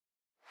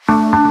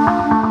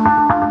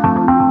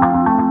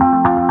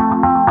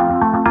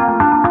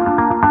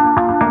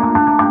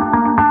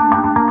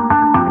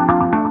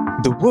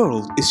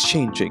world is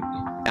changing,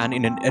 and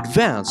in an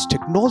advanced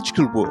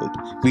technological world,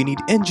 we need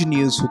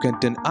engineers who can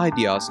turn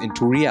ideas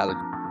into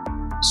reality.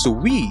 So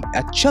we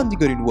at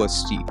Chandigarh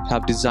University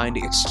have designed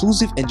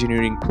exclusive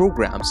engineering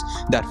programs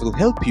that will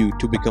help you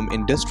to become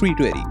industry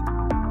ready.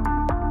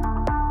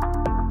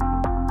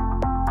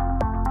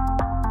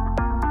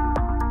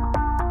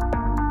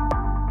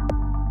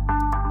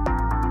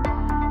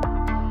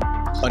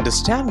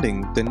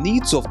 Understanding the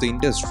needs of the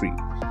industry,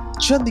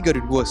 Chandigarh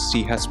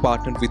University has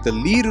partnered with the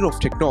leader of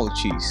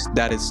technologies,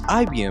 that is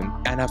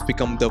IBM, and have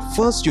become the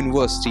first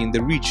university in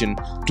the region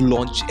to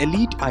launch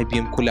elite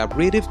IBM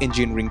collaborative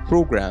engineering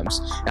programs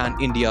and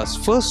India's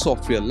first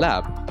software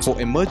lab for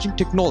emerging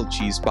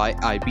technologies by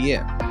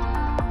IBM.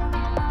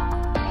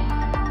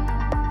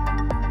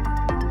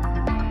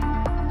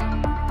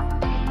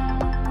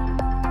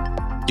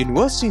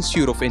 University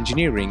Institute of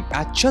Engineering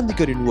at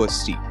Chandigarh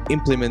University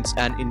implements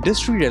an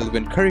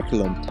industry-relevant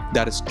curriculum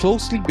that is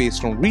closely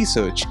based on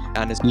research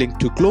and is linked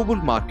to global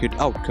market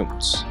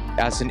outcomes.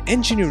 As an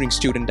engineering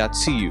student at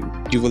CU,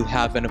 you will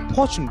have an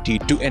opportunity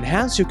to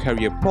enhance your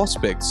career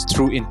prospects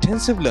through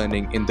intensive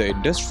learning in the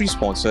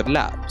industry-sponsored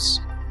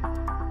labs.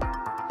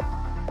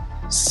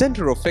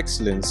 Center of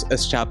Excellence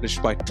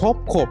established by top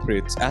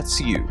corporates at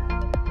CU.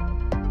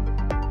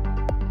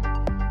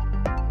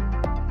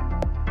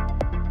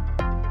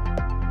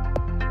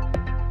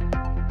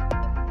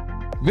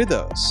 With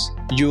us,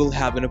 you will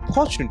have an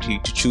opportunity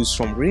to choose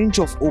from a range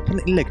of open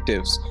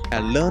electives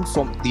and learn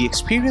from the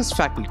experienced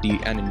faculty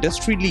and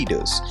industry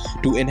leaders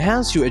to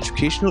enhance your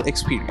educational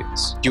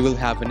experience. You will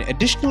have an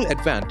additional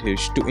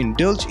advantage to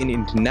indulge in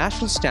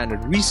international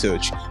standard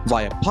research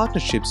via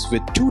partnerships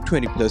with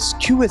 220+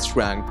 QS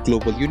ranked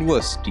global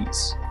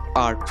universities.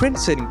 Our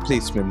trend-setting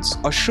placements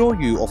assure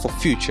you of a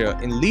future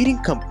in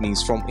leading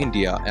companies from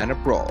India and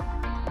abroad.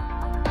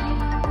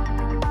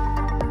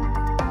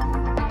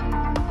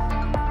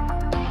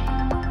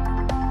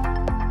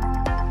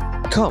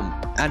 Come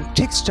and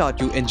kickstart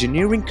your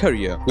engineering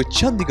career with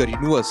Chandigarh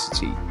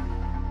University.